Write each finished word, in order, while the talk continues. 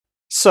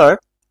So,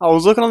 I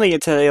was looking on the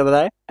internet the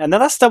other day, and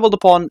then I stumbled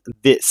upon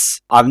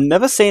this. I've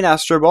never seen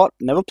Astro Bot,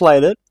 never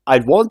played it.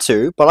 I'd want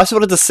to, but I just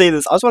wanted to see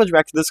this. I just wanted to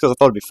react to this because I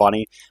thought it'd be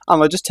funny.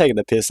 I'm just taking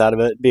the piss out of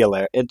it, be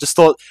hilarious. It just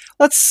thought,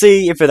 let's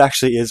see if it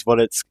actually is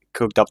what it's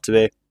cooked up to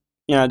be.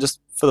 You know,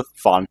 just for the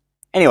fun.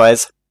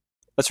 Anyways,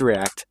 let's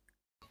react.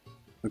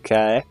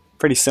 Okay,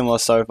 pretty similar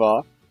so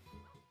far.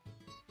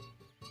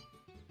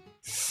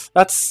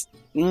 That's...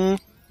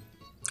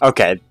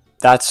 okay,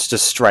 that's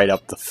just straight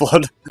up the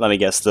flood. Let me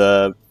guess,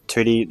 the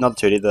 2D, not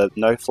 2D, the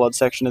no flood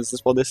section, is this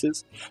what this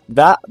is?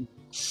 That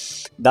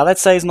I'd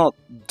say is not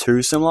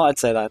too similar. I'd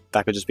say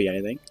that could just be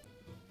anything.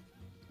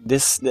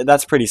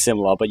 That's pretty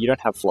similar, but you don't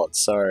have floods,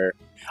 so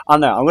I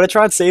don't know. I'm gonna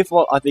try and see if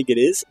what I think it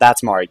is.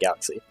 That's Mario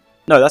Galaxy.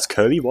 No, that's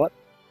Kirby. What?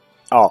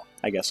 Oh,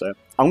 I guess so.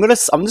 I'm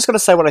just gonna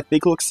say what I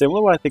think looks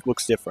similar, what I think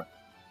looks different.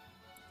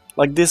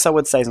 Like this, I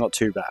would say is not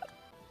too bad.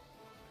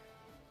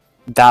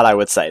 That I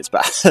would say is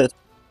bad.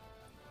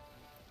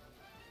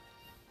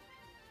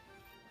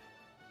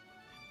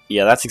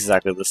 Yeah, that's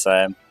exactly the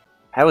same.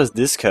 How is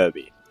this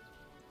Kirby?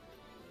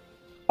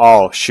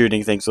 Oh,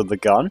 shooting things with the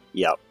gun?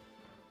 Yep.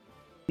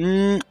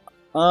 I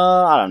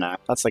don't know.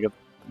 That's like a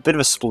bit of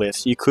a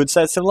split. You could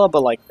say it's similar,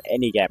 but like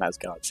any game has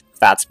guns.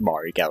 That's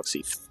Mario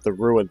Galaxy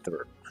through and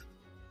through.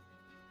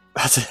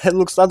 That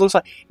looks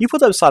like you put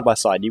them side by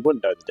side, you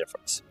wouldn't know the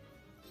difference.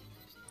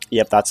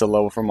 Yep, that's a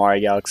level from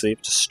Mario Galaxy,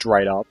 just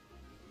straight up.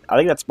 I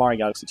think that's Mario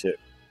Galaxy 2.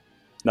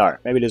 No,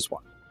 maybe it is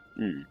one.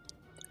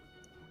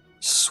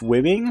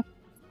 Swimming?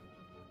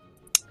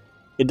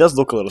 It does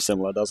look a little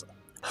similar, doesn't it?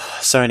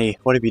 Sony,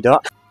 what have you done?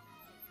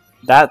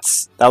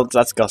 That's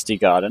Gusty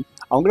Garden.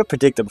 I'm gonna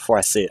predict it before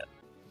I see it.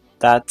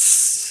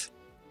 That's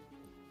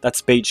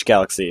Beach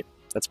Galaxy.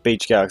 That's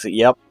Beach Galaxy.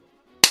 Yep.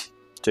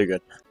 Too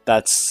good.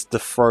 That's the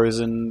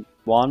Frozen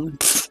one.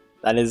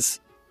 That is...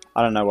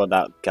 I don't know what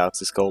that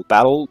galaxy's called.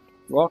 Battle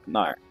Rock?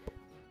 No.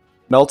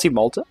 Melty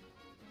Malta?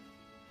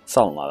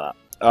 Something like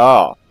that.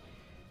 Oh.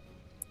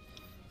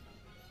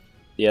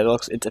 Yeah,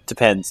 it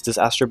depends. Does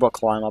Astro Bot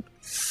climb up?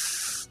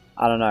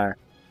 I don't know.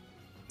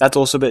 That's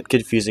also a bit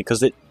confusing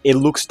because it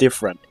looks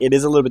different. It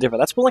is a little bit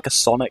different. That's more like a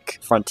Sonic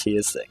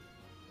Frontiers thing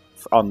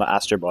on the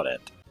Astro Bot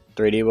end.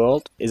 3D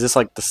World? Is this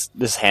like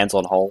this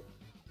hands-on hole?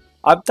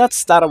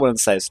 That I wouldn't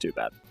say is too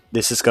bad.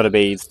 This is going to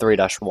be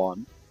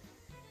 3-1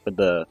 with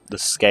the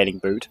skating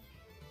boot.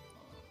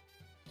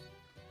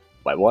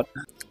 Wait, what?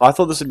 I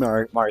thought this would be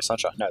Mario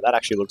Sunshine. No, that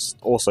actually looks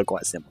also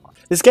quite similar.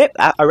 This game,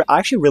 I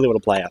actually really want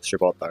to play Astro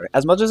Bot though.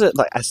 As much as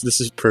as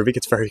this is proving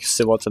it's very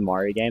similar to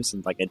Mario games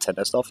and like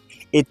Nintendo stuff,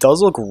 it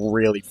does look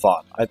really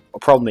fun. The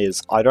problem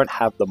is, I don't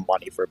have the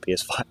money for a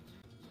PS5.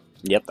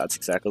 Yep, that's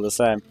exactly the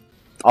same.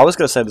 I was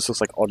going to say this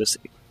looks like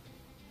Odyssey,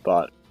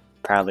 but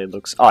apparently it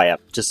looks... Oh yeah,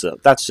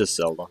 that's just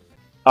Zelda.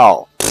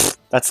 Oh,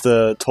 that's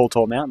the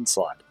tall mountain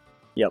slide.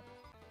 Yep.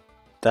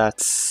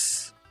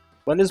 That's...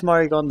 When is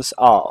Mario gone this...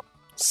 Oh,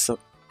 so...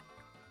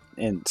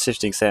 in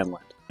Shifting Sandland.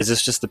 Is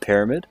this just the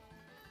pyramid?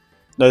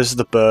 No, this is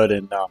the bird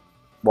in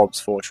Rob's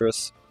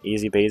Fortress.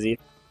 Easy peasy.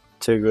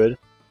 Too good.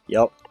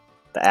 Yep.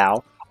 The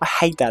owl. I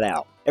hate that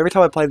owl. Every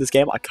time I play this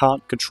game, I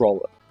can't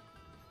control it.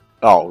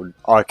 Oh,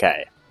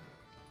 okay.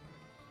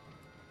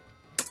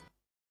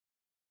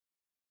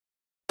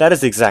 That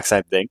is the exact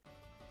same thing.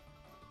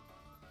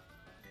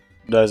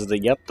 Those are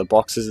the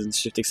boxes in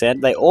Shifting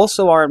Sand. They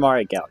also are in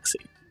Mario Galaxy.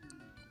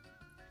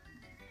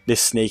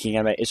 This sneaking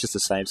anime, it's just the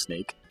same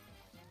sneak.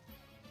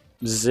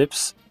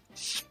 Zips.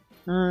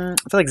 I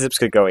feel like Zips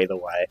could go either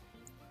way.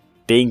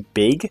 Being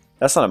big?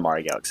 That's not a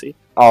Mario Galaxy.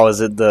 Oh, is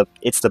it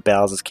it's the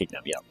Bowser's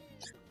Kingdom, yep.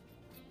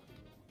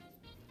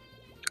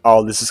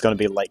 Oh, this is gonna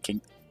be Lake King.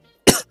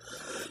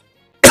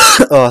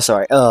 Oh,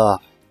 sorry. The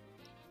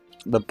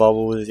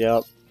bubbles,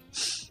 yep.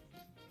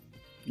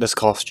 There's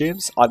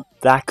costumes.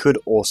 That could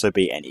also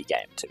be any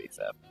game, to be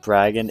fair.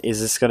 Dragon,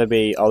 is this gonna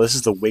be... Oh, this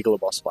is the Wiggler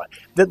boss fight.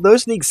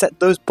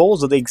 Those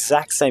balls are the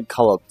exact same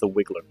color the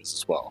Wiggler is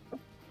as well.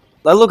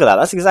 Like, look at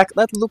that.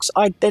 That looks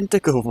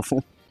identical.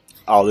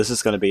 Oh, this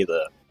is gonna be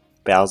the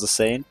Bowser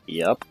scene.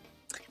 Yep.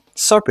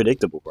 So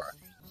predictable, bro.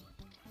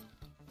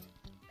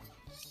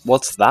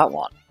 What's that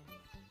one?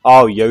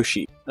 Oh,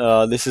 Yoshi.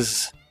 This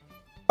is...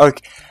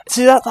 Okay.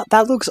 See,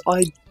 that looks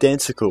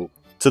identical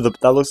to the...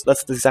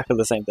 That's exactly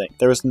the same thing.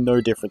 There is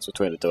no difference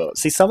between the two of them.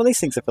 See, some of these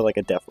things I feel like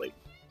are definitely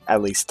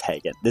at least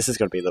taken. This is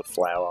gonna be the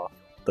flower.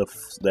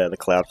 The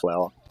cloud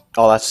flower.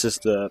 Oh, that's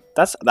just the...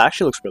 That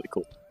actually looks really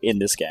cool in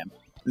this game.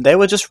 They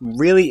were just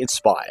really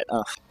inspired.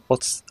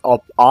 What's...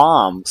 Oh,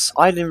 arms.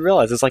 I didn't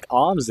realize there's like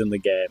arms in the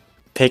game.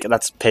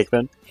 That's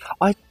Pikmin.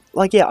 I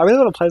really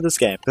want to play this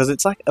game because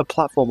it's like a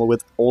platformer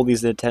with all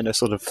these Nintendo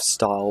sort of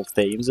style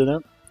themes in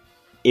it.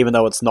 Even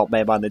though it's not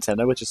made by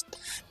Nintendo, which is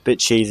a bit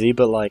cheesy,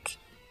 but like...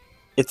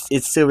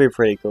 It's still be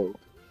pretty cool.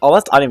 Oh, I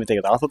didn't even think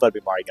of that. I thought that'd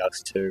be Mario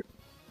Galaxy 2.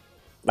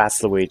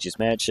 That's Luigi's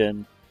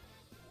Mansion.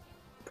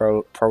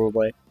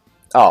 Probably.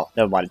 Oh,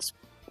 never mind. It's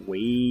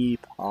Wii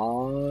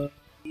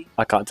Party?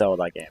 I can't tell what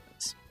that game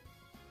is.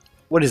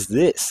 What is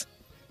this?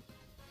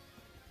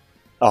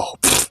 Oh,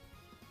 pfft.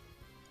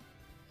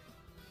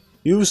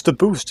 Use the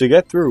boost to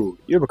get through.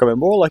 You're becoming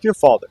more like your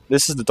father.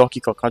 This is the Donkey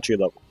Kong Country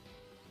level.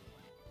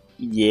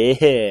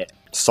 Yeah.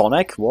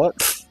 Sonic?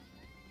 What?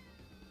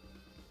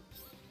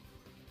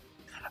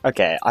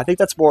 Okay, I think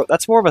that's more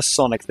of a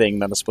Sonic thing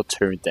than a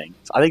Splatoon thing.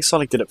 I think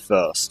Sonic did it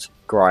first.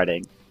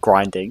 Grinding.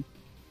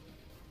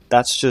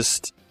 That's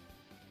just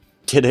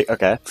kidding.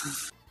 Okay.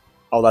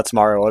 Oh, that's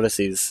Mario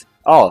Odyssey's.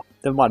 Oh,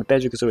 never mind.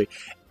 Banjo-Kazooie.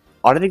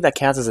 I don't think that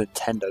counts as a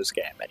Nintendo's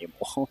game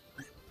anymore.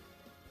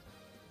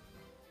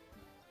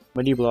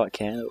 When do you blow out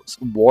candles?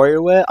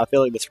 WarioWare? I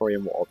feel like that's probably a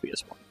more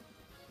obvious one.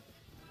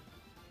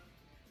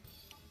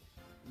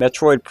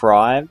 Metroid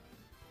Prime?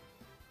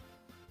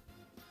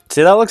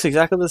 See, that looks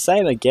exactly the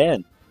same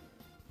again.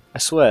 I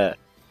swear.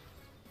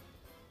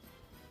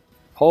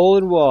 Hole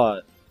in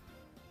one.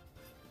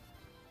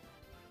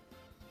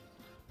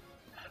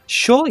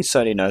 Surely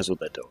Sony knows what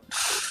they're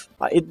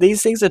doing.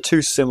 These things are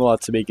too similar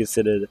to be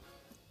considered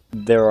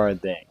their own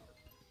thing.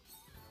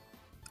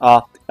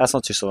 That's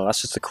not too similar.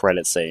 That's just a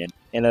credit scene.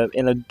 In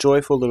a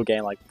joyful little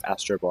game like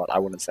Astro Bot, I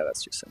wouldn't say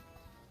that's too similar.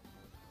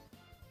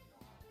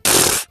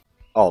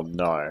 Oh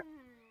no.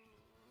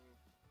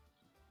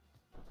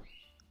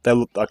 They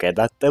look okay.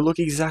 They look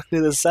exactly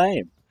the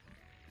same.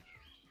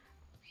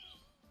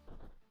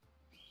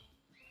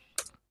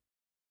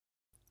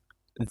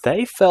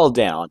 They fell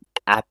down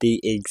at the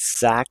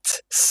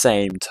exact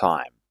same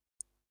time.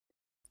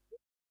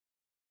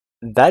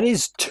 That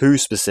is too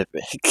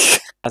specific.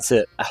 That's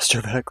it.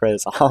 Astro Bot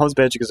credits. Arms,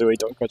 Banjo-Kazooie,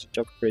 Donkey Kong,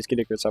 Jump Freeze, Kid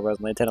Icarus, Sunrise,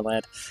 Nintendo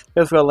Land,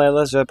 Battlefield Land,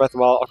 Legend of Breath of the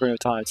Wild, Ocarina of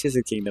Time, Tears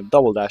of the Kingdom,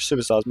 Double Dash,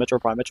 Superstars, Metro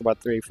Prime, Metro Bot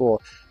 3, 4,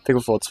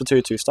 Pickle 4,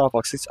 Splatoon 2, Star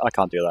Fox 6. I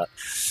can't do that.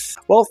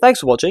 Well, thanks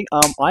for watching.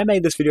 I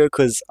made this video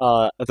because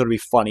I thought it'd be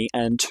funny,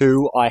 and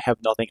 2, I have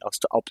nothing else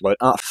to upload.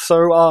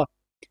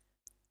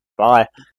 Bye.